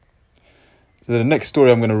So the next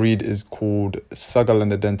story I'm going to read is called Sagal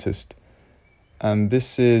and the Dentist. And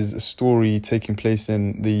this is a story taking place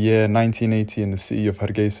in the year 1980 in the city of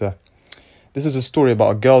Hargeisa. This is a story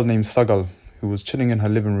about a girl named Sagal who was chilling in her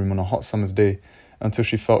living room on a hot summer's day until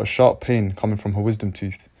she felt a sharp pain coming from her wisdom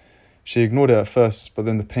tooth. She ignored it at first, but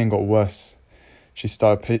then the pain got worse. She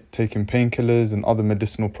started taking painkillers and other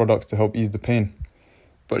medicinal products to help ease the pain.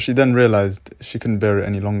 But she then realised she couldn't bear it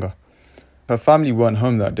any longer. Her family weren't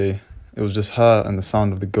home that day. It was just her and the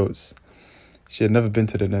sound of the goats. She had never been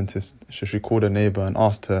to the dentist, so she called her neighbour and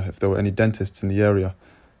asked her if there were any dentists in the area.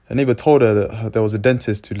 Her neighbour told her that there was a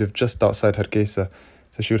dentist who lived just outside Hargeisa,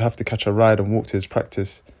 so she would have to catch a ride and walk to his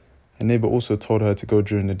practice. Her neighbour also told her to go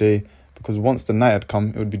during the day, because once the night had come,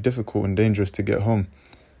 it would be difficult and dangerous to get home.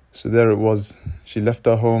 So there it was. She left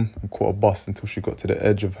her home and caught a bus until she got to the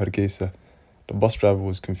edge of Hargeisa. The bus driver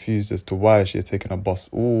was confused as to why she had taken a bus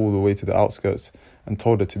all the way to the outskirts and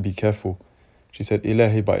told her to be careful. She said,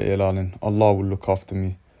 Ilahi ba ilalin, Allah will look after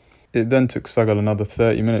me. It then took Sagal another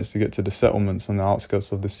 30 minutes to get to the settlements on the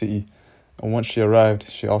outskirts of the city. And once she arrived,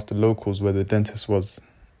 she asked the locals where the dentist was.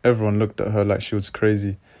 Everyone looked at her like she was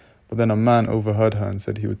crazy. But then a man overheard her and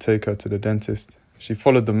said he would take her to the dentist. She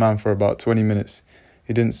followed the man for about 20 minutes.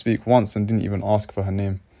 He didn't speak once and didn't even ask for her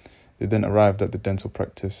name. They then arrived at the dental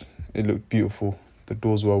practice. It looked beautiful. The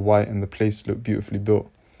doors were white and the place looked beautifully built.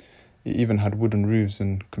 It even had wooden roofs,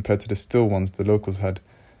 and compared to the steel ones the locals had.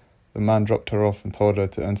 The man dropped her off and told her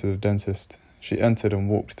to enter the dentist. She entered and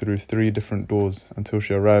walked through 3 different doors until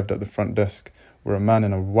she arrived at the front desk, where a man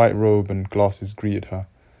in a white robe and glasses greeted her.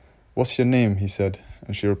 "What's your name?" he said,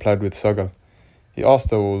 and she replied with Sagal. He asked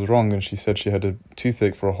her what was wrong, and she said she had a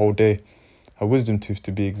toothache for a whole day, her wisdom tooth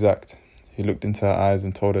to be exact. He looked into her eyes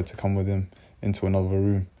and told her to come with him into another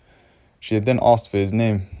room. She had then asked for his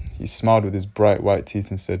name. He smiled with his bright white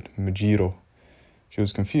teeth and said, Majiro. She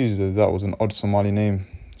was confused as that was an odd Somali name.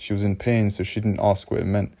 She was in pain, so she didn't ask what it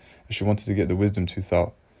meant, and she wanted to get the wisdom tooth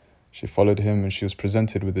out. She followed him, and she was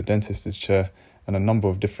presented with a dentist's chair and a number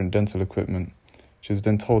of different dental equipment. She was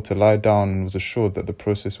then told to lie down and was assured that the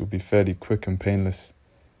process would be fairly quick and painless.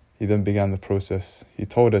 He then began the process. He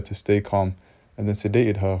told her to stay calm and then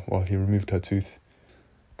sedated her while he removed her tooth.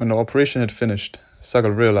 When the operation had finished,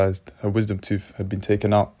 Sagal realised her wisdom tooth had been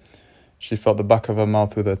taken out. She felt the back of her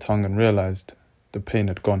mouth with her tongue and realised the pain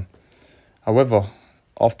had gone. However,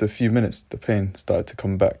 after a few minutes, the pain started to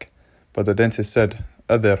come back. But the dentist said,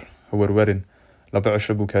 Adher, hawarwarin,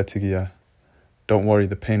 laba'ashabukatigiya. Don't worry,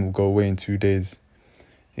 the pain will go away in 2 days.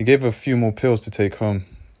 He gave her a few more pills to take home.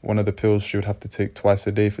 One of the pills she would have to take twice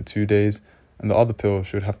a day for 2 days, and the other pill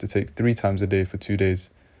she would have to take 3 times a day for 2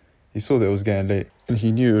 days. He saw that it was getting late, and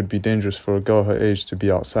he knew it would be dangerous for a girl her age to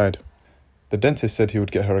be outside. The dentist said he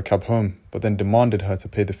would get her a cab home, but then demanded her to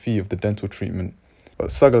pay the fee of the dental treatment. But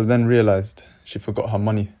Sagal then realised she forgot her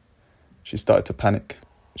money. She started to panic.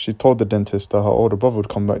 She told the dentist that her older brother would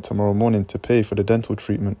come back tomorrow morning to pay for the dental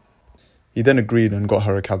treatment. He then agreed and got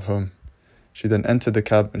her a cab home. She then entered the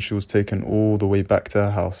cab and she was taken all the way back to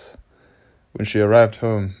her house. When she arrived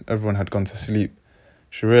home, everyone had gone to sleep.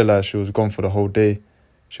 She realised she was gone for the whole day.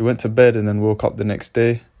 She went to bed and then woke up the next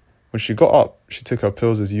day. When she got up, she took her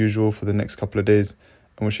pills as usual for the next couple of days,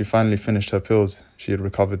 and when she finally finished her pills, she had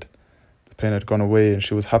recovered. The pain had gone away and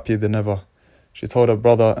she was happier than ever. She told her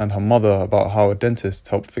brother and her mother about how a dentist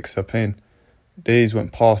helped fix her pain. Days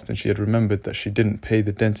went past and she had remembered that she didn't pay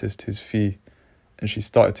the dentist his fee, and she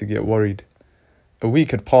started to get worried. A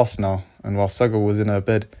week had passed now, and while Sagal was in her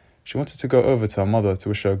bed, she wanted to go over to her mother to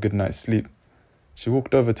wish her a good night's sleep. She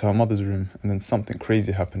walked over to her mother's room, and then something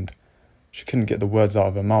crazy happened. She couldn't get the words out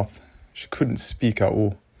of her mouth. She couldn't speak at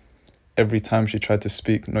all. Every time she tried to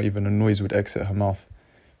speak, not even a noise would exit her mouth.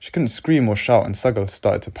 She couldn't scream or shout, and Sagal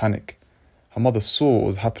started to panic. Her mother saw what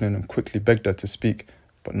was happening and quickly begged her to speak,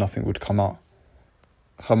 but nothing would come out.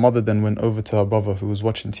 Her mother then went over to her brother, who was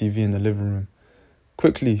watching TV in the living room.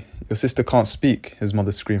 "Quickly, your sister can't speak," his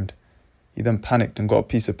mother screamed. He then panicked and got a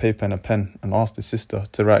piece of paper and a pen and asked his sister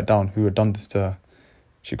to write down who had done this to her.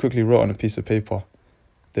 She quickly wrote on a piece of paper,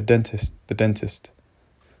 "The dentist, the dentist."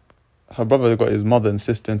 Her brother got his mother and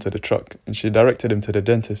sister into the truck, and she directed him to the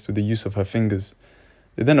dentist with the use of her fingers.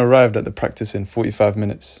 They then arrived at the practice in 45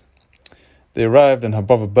 minutes. They arrived and her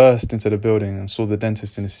brother burst into the building and saw the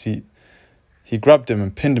dentist in his seat. He grabbed him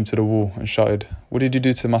and pinned him to the wall and shouted, "What did you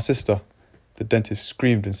do to my sister?" The dentist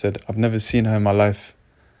screamed and said, "I've never seen her in my life."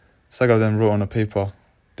 Sagal then wrote on a paper,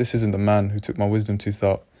 "This isn't the man who took my wisdom tooth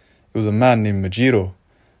out. It was a man named Majiro."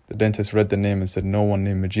 The dentist read the name and said no one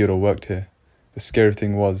named Majiro worked here. The scary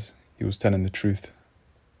thing was, he was telling the truth.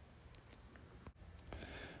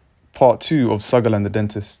 Part 2 of Sagal and the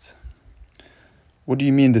Dentist. "What do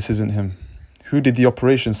you mean this isn't him?" "Who did the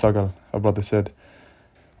operation, Sagal?" her brother said.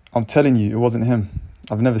 "I'm telling you, it wasn't him.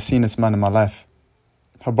 I've never seen this man in my life."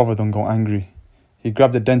 Her brother then got angry. He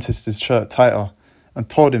grabbed the dentist's shirt tighter and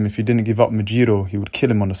told him if he didn't give up Majiro, he would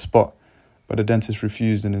kill him on the spot. But the dentist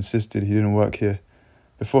refused and insisted he didn't work here.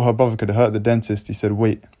 Before her brother could hurt the dentist, he said,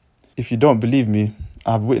 "Wait, if you don't believe me,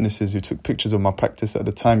 I have witnesses who took pictures of my practice at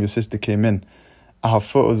the time your sister came in. I have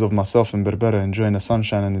photos of myself in Berbera enjoying the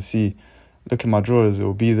sunshine and the sea. Look in my drawers, it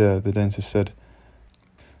will be there," the dentist said.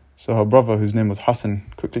 So her brother, whose name was Hassan,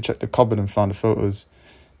 quickly checked the cupboard and found the photos.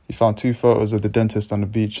 He found 2 photos of the dentist on the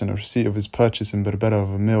beach and a receipt of his purchase in Berbera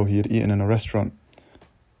of a meal he had eaten in a restaurant.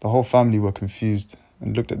 The whole family were confused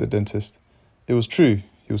and looked at the dentist. It was true,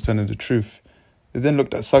 he was telling the truth. They then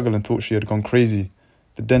looked at Sagal and thought she had gone crazy.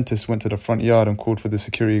 The dentist went to the front yard and called for the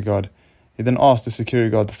security guard. He then asked the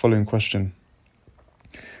security guard the following question: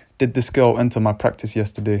 "Did this girl enter my practice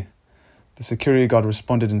yesterday?" The security guard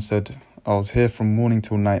responded and said, "I was here from morning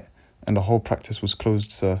till night and the whole practice was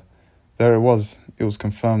closed, sir." There it was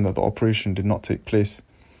confirmed that the operation did not take place.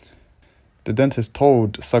 The dentist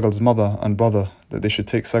told Sagal's mother and brother that they should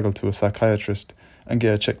take Sagal to a psychiatrist and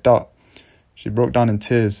get her checked out. She broke down in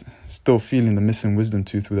tears, still feeling the missing wisdom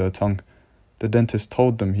tooth with her tongue. The dentist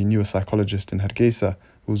told them he knew a psychologist in Hargeisa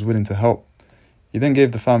who was willing to help. He then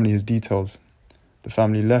gave the family his details. The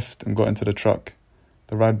family left and got into the truck.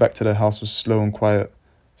 The ride back to their house was slow and quiet.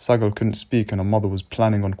 Sagal couldn't speak and her mother was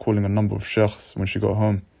planning on calling a number of sheikhs when she got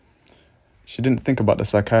home. She didn't think about the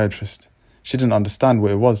psychiatrist. She didn't understand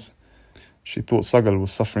what it was. She thought Sagal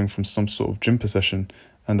was suffering from some sort of jinn possession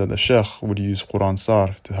and that the sheikh would use Quran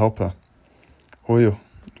Sar to help her. "Hoyo,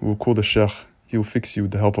 we'll call the sheikh. He will fix you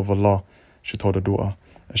with the help of Allah," she told her daughter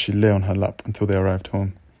as she lay on her lap until they arrived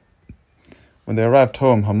home. When they arrived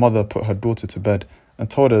home, her mother put her daughter to bed and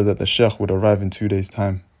told her that the sheikh would arrive in 2 days'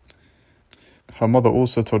 time. Her mother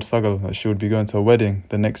also told Sagal that she would be going to a wedding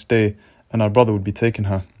the next day and her brother would be taking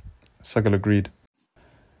her. Sagal agreed.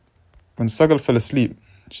 When Sagal fell asleep,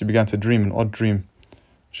 she began to dream an odd dream.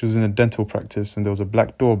 She was in a dental practice and there was a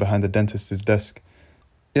black door behind the dentist's desk.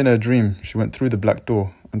 In her dream, she went through the black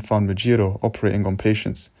door and found Majiro operating on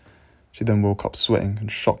patients. She then woke up sweating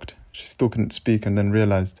and shocked. She still couldn't speak and then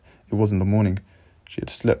realized it wasn't the morning. She had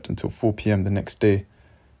slept until 4 p.m. the next day.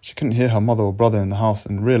 She couldn't hear her mother or brother in the house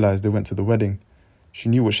and realized they went to the wedding. She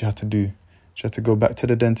knew what she had to do. She had to go back to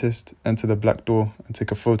the dentist, enter the black door and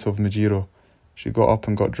take a photo of Majiro. She got up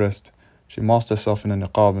and got dressed. She masked herself in a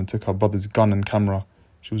niqab and took her brother's gun and camera.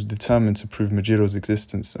 She was determined to prove Majiro's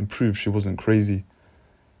existence and prove she wasn't crazy.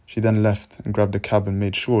 She then left and grabbed a cab and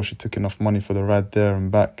made sure she took enough money for the ride there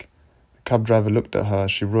and back. The cab driver looked at her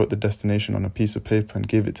as she wrote the destination on a piece of paper and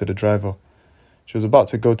gave it to the driver. She was about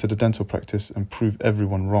to go to the dental practice and prove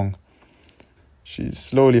everyone wrong. She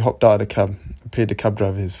slowly hopped out of the cab and paid the cab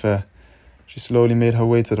driver his fare. She slowly made her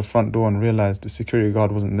way to the front door and realized the security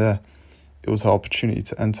guard wasn't there. It was her opportunity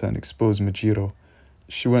to enter and expose Majiro.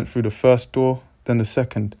 She went through the first door, then the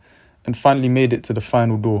second, and finally made it to the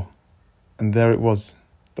final door. And there it was,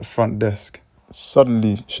 the front desk.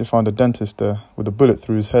 Suddenly, she found a dentist there with a bullet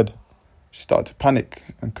through his head. She started to panic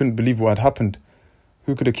and couldn't believe what had happened.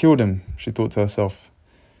 Who could have killed him, she thought to herself.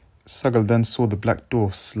 Sagal then saw the black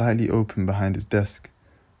door slightly open behind his desk.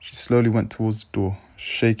 She slowly went towards the door,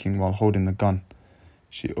 shaking while holding the gun.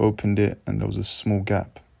 She opened it and there was a small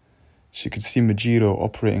gap. She could see Majiro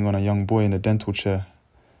operating on a young boy in a dental chair.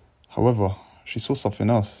 However, she saw something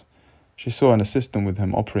else. She saw an assistant with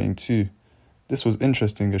him operating too. This was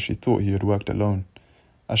interesting as she thought he had worked alone.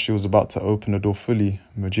 As she was about to open the door fully,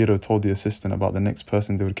 Majiro told the assistant about the next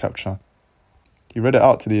person they would capture. He read it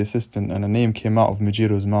out to the assistant and a name came out of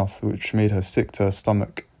Majiro's mouth which made her sick to her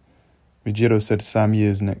stomach. Majiro said Samia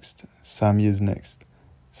is next. Samia is next.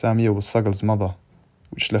 Samia was Sagal's mother,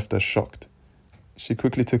 which left her shocked. She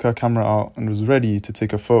quickly took her camera out and was ready to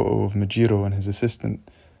take a photo of Majiro and his assistant.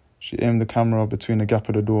 She aimed the camera between the gap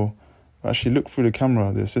of the door, but as she looked through the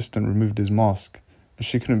camera, the assistant removed his mask, and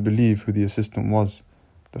she couldn't believe who the assistant was.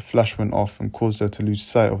 The flash went off and caused her to lose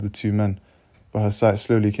sight of the two men, but her sight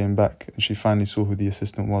slowly came back and she finally saw who the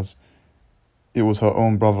assistant was. It was her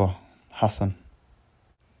own brother, Hassan.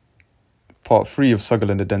 Part 3 of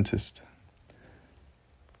Sagal and the Dentist.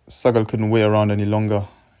 Sagal couldn't wait around any longer.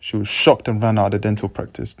 She was shocked and ran out of the dental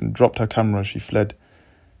practice and dropped her camera as she fled.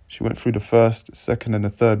 She went through the first, second and the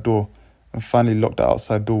third door and finally locked the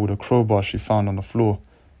outside door with a crowbar she found on the floor.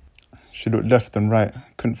 She looked left and right,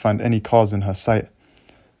 couldn't find any cars in her sight.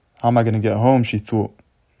 How am I going to get home, she thought.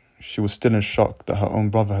 She was still in shock that her own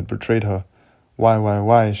brother had betrayed her.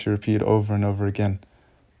 Why, she repeated over and over again.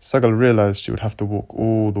 Sagal realized she would have to walk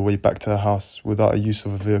all the way back to her house without a use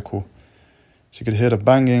of a vehicle. She could hear the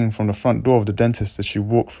banging from the front door of the dentist as she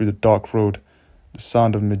walked through the dark road. The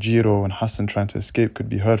sound of Majiro and Hassan trying to escape could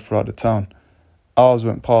be heard throughout the town. Hours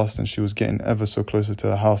went past and she was getting ever so closer to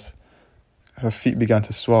her house. Her feet began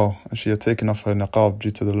to swell and she had taken off her niqab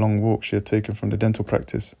due to the long walk she had taken from the dental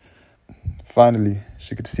practice. Finally,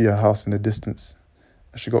 she could see her house in the distance.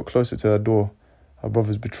 As she got closer to her door, her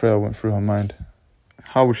brother's betrayal went through her mind.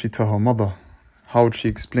 How would she tell her mother? How would she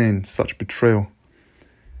explain such betrayal?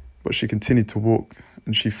 But she continued to walk,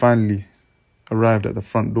 and she finally arrived at the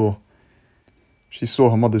front door. She saw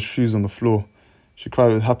her mother's shoes on the floor. She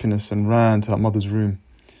cried with happiness and ran to her mother's room.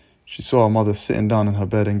 She saw her mother sitting down in her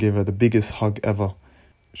bed and gave her the biggest hug ever.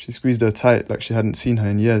 She squeezed her tight like she hadn't seen her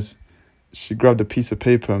in years. She grabbed a piece of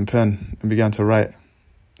paper and pen and began to write.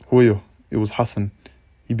 Hoyo, it was Hassan.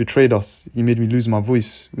 He betrayed us. He made me lose my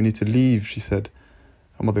voice. We need to leave, she said.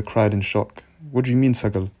 Her mother cried in shock. What do you mean,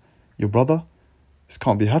 Sagal? Your brother? This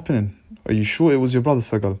can't be happening. Are you sure it was your brother,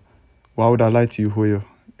 Sagal? Why would I lie to you, Hoyo?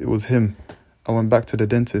 It was him. I went back to the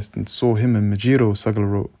dentist and saw him and Majiro, Sagal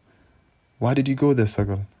wrote. Why did you go there,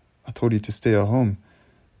 Sagal? I told you to stay at home.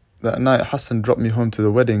 That night, Hassan dropped me home to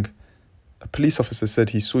the wedding. A police officer said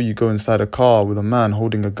he saw you go inside a car with a man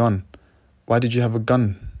holding a gun. Why did you have a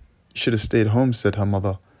gun? You should have stayed home, said her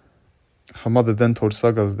mother. Her mother then told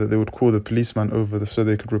Sagal that they would call the policeman over so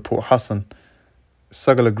they could report Hassan.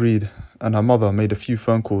 Sagal agreed, and her mother made a few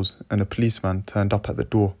phone calls, and a policeman turned up at the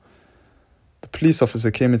door. The police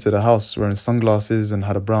officer came into the house wearing sunglasses and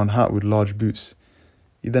had a brown hat with large boots.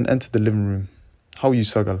 He then entered the living room. How are you,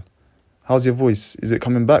 Sagal? How's your voice? Is it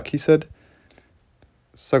coming back? He said.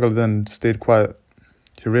 Sagal then stayed quiet.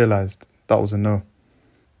 He realized that was a no.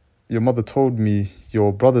 Your mother told me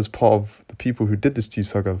your brother's part of the people who did this to you,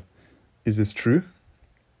 Sagal. Is this true?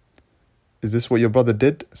 Is this what your brother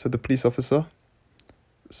did? Said the police officer.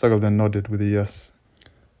 Sagal then nodded with a yes.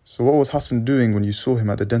 So what was Hassan doing when you saw him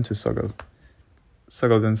at the dentist, Sagal?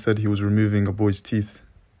 Sagal then said he was removing a boy's teeth.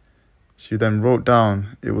 She then wrote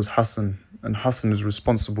down it was Hassan, and Hassan is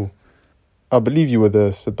responsible. I believe you were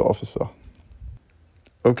there, said the officer.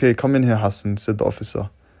 Okay, come in here, Hassan, said the officer.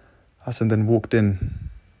 Hassan then walked in.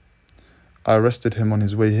 I arrested him on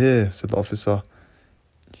his way here, said the officer.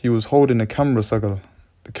 He was holding a camera, Sagal.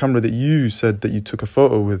 The camera that you said that you took a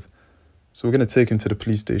photo with. So we're going to take him to the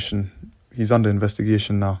police station. He's under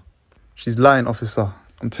investigation now. She's lying, officer.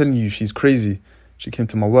 I'm telling you, she's crazy. She came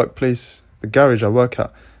to my workplace, the garage I work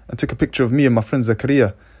at, and took a picture of me and my friend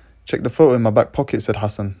Zakaria. Check the photo in my back pocket, said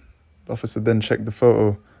Hassan. The officer then checked the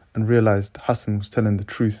photo and realised Hassan was telling the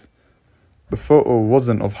truth. The photo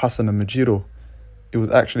wasn't of Hassan and Majiro. It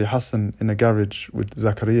was actually Hassan in a garage with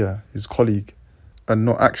Zakaria, his colleague, and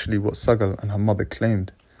not actually what Sagal and her mother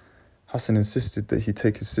claimed. Hassan insisted that he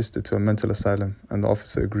take his sister to a mental asylum, and the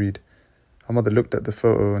officer agreed. Her mother looked at the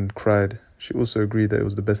photo and cried. She also agreed that it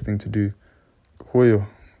was the best thing to do. Hoyo,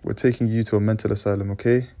 we're taking you to a mental asylum,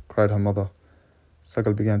 okay? Cried her mother.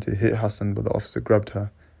 Sagal began to hit Hassan, but the officer grabbed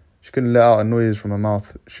her. She couldn't let out a noise from her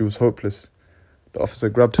mouth. She was hopeless. The officer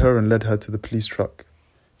grabbed her and led her to the police truck.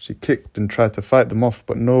 She kicked and tried to fight them off,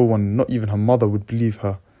 but no one, not even her mother, would believe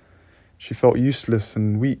her. She felt useless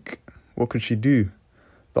and weak. What could she do?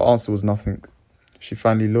 The answer was nothing. She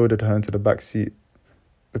finally loaded her into the back seat.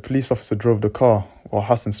 The police officer drove the car while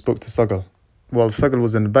Hassan spoke to Sagal. While Sagal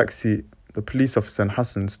was in the back seat, the police officer and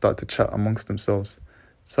Hassan started to chat amongst themselves.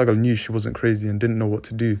 Sagal knew she wasn't crazy and didn't know what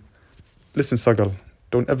to do. Listen, Sagal,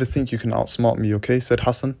 don't ever think you can outsmart me, okay? Said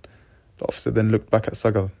Hassan. The officer then looked back at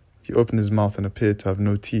Sagal. He opened his mouth and appeared to have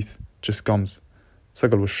no teeth, just gums.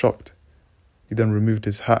 Sagal was shocked. He then removed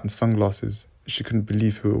his hat and sunglasses. She couldn't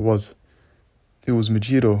believe who it was. It was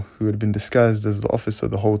Majiro, who had been disguised as the officer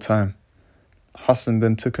the whole time. Hassan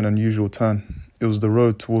then took an unusual turn. It was the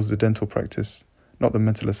road towards the dental practice, not the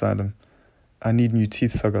mental asylum. I need new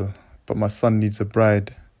teeth, Sagal, but my son needs a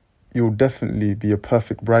bride. You'll definitely be a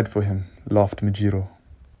perfect bride for him, laughed Majiro.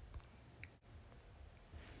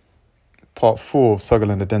 Part 4 of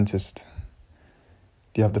Sagal and the dentist.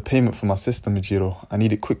 Do you have the payment for my sister, Majiro? I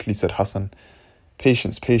need it quickly, said Hassan.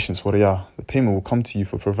 Patience, Warrior. The payment will come to you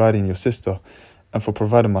for providing your sister and for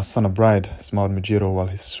providing my son a bride, smiled Majiro while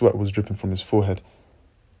his sweat was dripping from his forehead.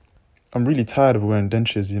 I'm really tired of wearing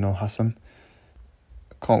dentures, Hassan.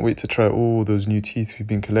 I can't wait to try all those new teeth we've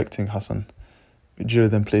been collecting, Hassan. Majiro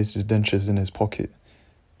then placed his dentures in his pocket.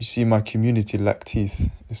 You see, my community lack teeth.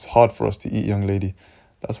 It's hard for us to eat, young lady.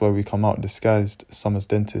 That's why we come out disguised, some as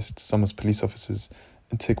dentists, some as police officers,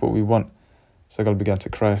 and take what we want. Sagal began to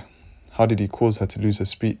cry. How did he cause her to lose her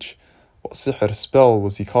speech? What sihr spell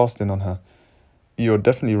was he casting on her? You're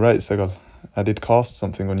definitely right, Sagal. I did cast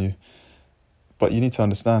something on you. But you need to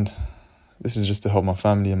understand, this is just to help my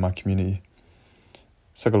family and my community.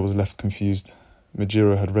 Sagal was left confused.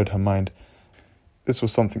 Majiro had read her mind. This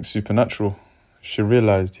was something supernatural. She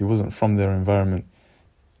realized he wasn't from their environment.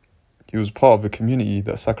 He was part of a community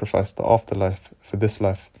that sacrificed the afterlife for this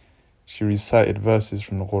life. She recited verses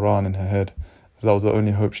from the Quran in her head, as that was the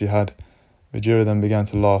only hope she had. Majiro then began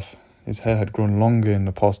to laugh. His hair had grown longer in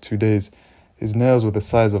the past 2 days. His nails were the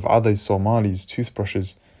size of Aday Somali's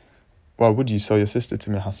toothbrushes. "Why would you sell your sister to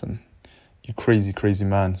me, Hassan?" "You crazy, crazy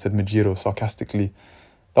man," said Majiro sarcastically.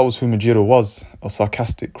 That was who Majiro was, a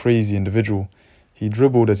sarcastic, crazy individual. He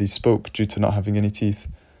dribbled as he spoke due to not having any teeth.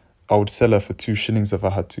 "I would sell her for 2 shillings if I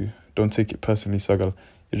had to. Don't take it personally, Sagal.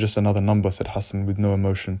 You're just another number," said Hassan with no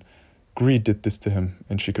emotion. Greed did this to him,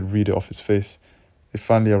 and she could read it off his face. They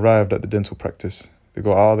finally arrived at the dental practice. They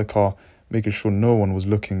got out of the car, making sure no one was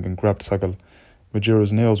looking, and grabbed Sagal.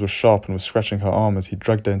 Majiro's nails were sharp and was scratching her arm as he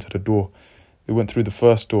dragged her into the door. They went through the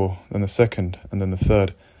first door, then the second, and then the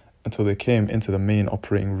third, until they came into the main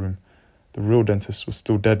operating room. The real dentist was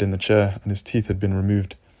still dead in the chair, and his teeth had been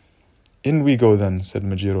removed. "In we go then," said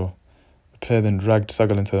Majiro. The pair then dragged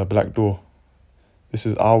Sagal into the black door. "This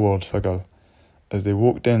is our world, Sagal." As they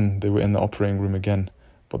walked in, they were in the operating room again,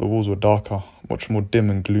 but the walls were darker, much more dim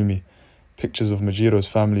and gloomy. Pictures of Majiro's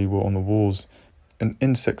family were on the walls, and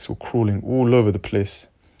insects were crawling all over the place.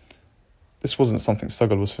 This wasn't something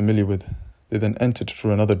Sagal was familiar with. They then entered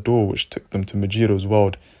through another door which took them to Majiro's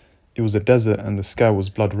world. It was a desert and the sky was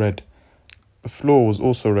blood red. The floor was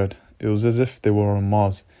also red. It was as if they were on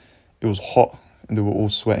Mars. It was hot and they were all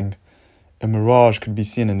sweating. A mirage could be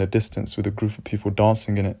seen in the distance with a group of people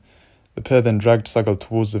dancing in it. The pair then dragged Sagal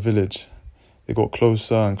towards the village. They got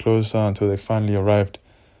closer and closer until they finally arrived.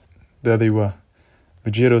 There they were,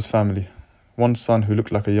 Majiro's family. One son who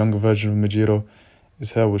looked like a younger version of Majiro.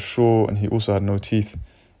 His hair was short and he also had no teeth.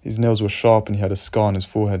 His nails were sharp and he had a scar on his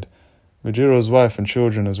forehead. Majiro's wife and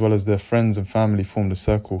children, as well as their friends and family, formed a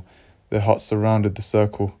circle. Their huts surrounded the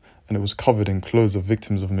circle, and it was covered in clothes of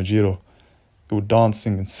victims of Majiro. They were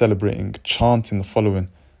dancing and celebrating, chanting the following: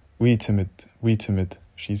 we timid,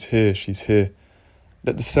 she's here, she's here."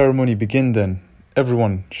 "Let the ceremony begin then.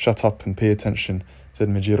 Everyone shut up and pay attention," said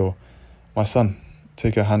Majiro. "My son,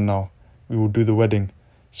 take her hand now. We will do the wedding,"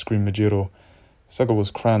 screamed Majiro. Sagal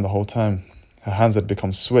was crying the whole time. Her hands had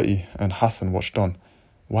become sweaty, and Hassan watched on.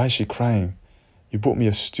 "Why is she crying?" "You brought me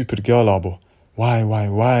a stupid girl, Abo."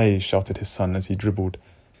 Why?" shouted his son as he dribbled.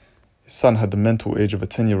 His son had the mental age of a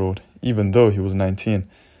 10-year-old, even though he was 19.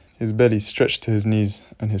 His belly stretched to his knees,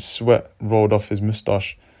 and his sweat rolled off his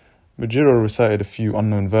moustache. Majiro recited a few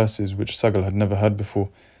unknown verses which Sagal had never heard before.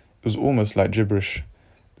 It was almost like gibberish.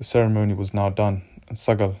 The ceremony was now done, and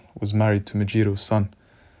Sagal was married to Majiro's son.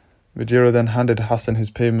 Majiro then handed Hassan his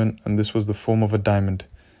payment, and this was the form of a diamond.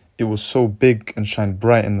 It was so big and shined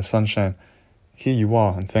bright in the sunshine. "Here you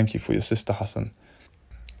are, and thank you for your sister, Hassan."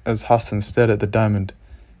 As Hassan stared at the diamond,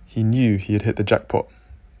 he knew he had hit the jackpot.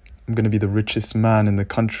 "I'm going to be the richest man in the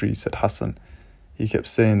country," said Hassan. He kept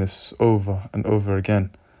saying this over and over again.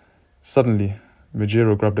 Suddenly,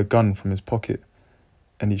 Majiro grabbed a gun from his pocket,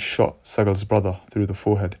 and he shot Sagal's brother through the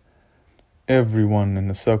forehead. Everyone in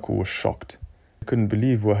the circle was shocked. They couldn't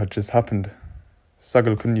believe what had just happened.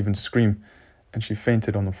 Sagal couldn't even scream, and she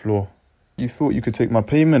fainted on the floor. "You thought you could take my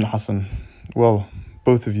payment, Hassan? Well,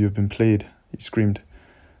 both of you have been played," he screamed.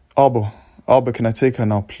 Abba, can I take her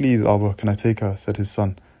now? Please, Abba, can I take her?" said his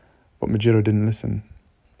son. But Majiro didn't listen.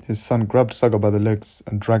 His son grabbed Sagal by the legs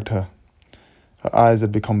and dragged her. Her eyes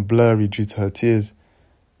had become blurry due to her tears.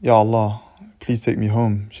 "Ya Allah, please take me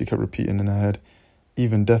home," she kept repeating in her head.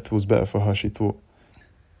 Even death was better for her, she thought.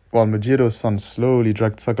 While Majiro's son slowly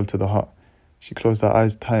dragged Sagal to the hut, she closed her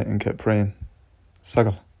eyes tight and kept praying.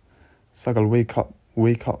 Sagal, wake up,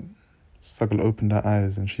 wake up." Sagal opened her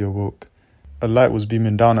eyes and she awoke. A light was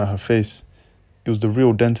beaming down at her face. It was the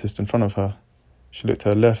real dentist in front of her. She looked to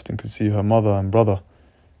her left and could see her mother and brother.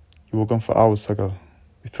 "You were gone for hours, Sagal.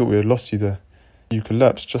 We thought we had lost you there. You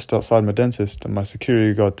collapsed just outside my dentist and my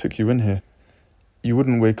security guard took you in here. You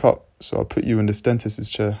wouldn't wake up, so I put you in this dentist's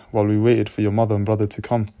chair while we waited for your mother and brother to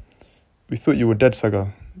come. We thought you were dead,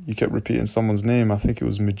 Sagal. You kept repeating someone's name. I think it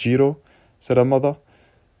was Majiro," said her mother.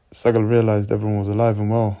 Sagal realized everyone was alive and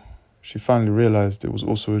well. She finally realized it was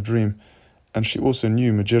also a dream, and she also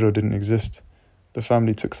knew Majiro didn't exist. The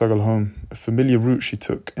family took Sagal home. A familiar route she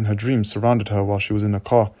took in her dreams surrounded her while she was in the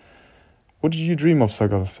car. "What did you dream of,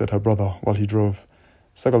 Sagal?" said her brother while he drove.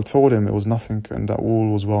 Sagal told him it was nothing and that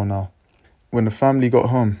all was well now. When the family got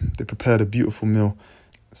home, they prepared a beautiful meal.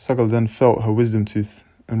 Sagal then felt her wisdom tooth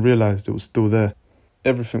and realized it was still there.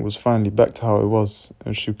 Everything was finally back to how it was,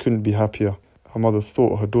 and she couldn't be happier. Her mother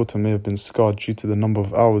thought her daughter may have been scarred due to the number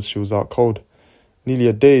of hours she was out cold. Nearly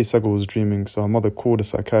a day, Sagal was dreaming, so her mother called a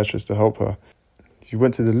psychiatrist to help her. He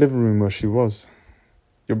went to the living room where she was.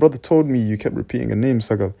 "Your brother told me you kept repeating a name,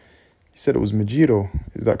 Sagal. He said it was Majiro.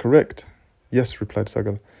 Is that correct?" "Yes," replied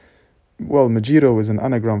Sagal. "Well, Majiro is an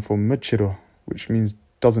anagram for Machiro, which means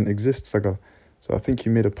doesn't exist, Sagal. So I think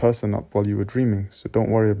you made a person up while you were dreaming, so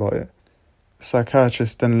don't worry about it." The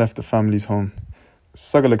psychiatrist then left the family's home.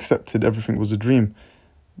 Sagal accepted everything was a dream,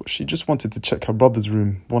 but she just wanted to check her brother's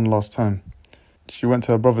room one last time. She went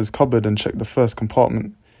to her brother's cupboard and checked the first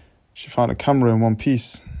compartment. She found a camera in one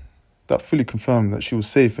piece. That fully confirmed that she was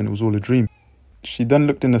safe and it was all a dream. She then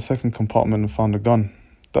looked in the second compartment and found a gun.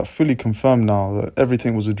 That fully confirmed now that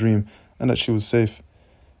everything was a dream and that she was safe.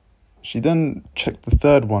 She then checked the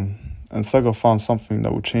third one, and Sagal found something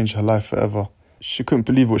that would change her life forever. She couldn't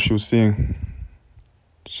believe what she was seeing.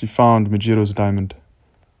 She found Majiro's diamond.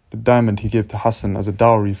 The diamond he gave to Hassan as a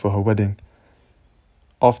dowry for her wedding.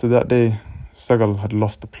 After that day, Sagal had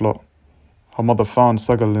lost the plot. Her mother found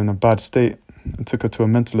Sagal in a bad state and took her to a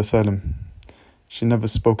mental asylum. She never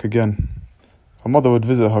spoke again. Her mother would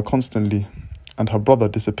visit her constantly, and her brother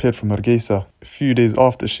disappeared from Hargeisa a few days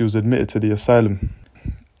after she was admitted to the asylum.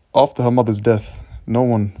 After her mother's death, no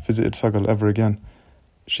one visited Sagal ever again.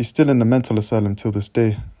 She's still in the mental asylum till this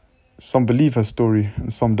day. Some believe her story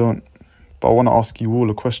and some don't. But I want to ask you all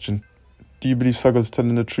a question. Do you believe Sagal's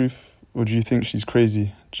telling the truth, or do you think she's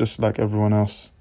crazy, just like everyone else?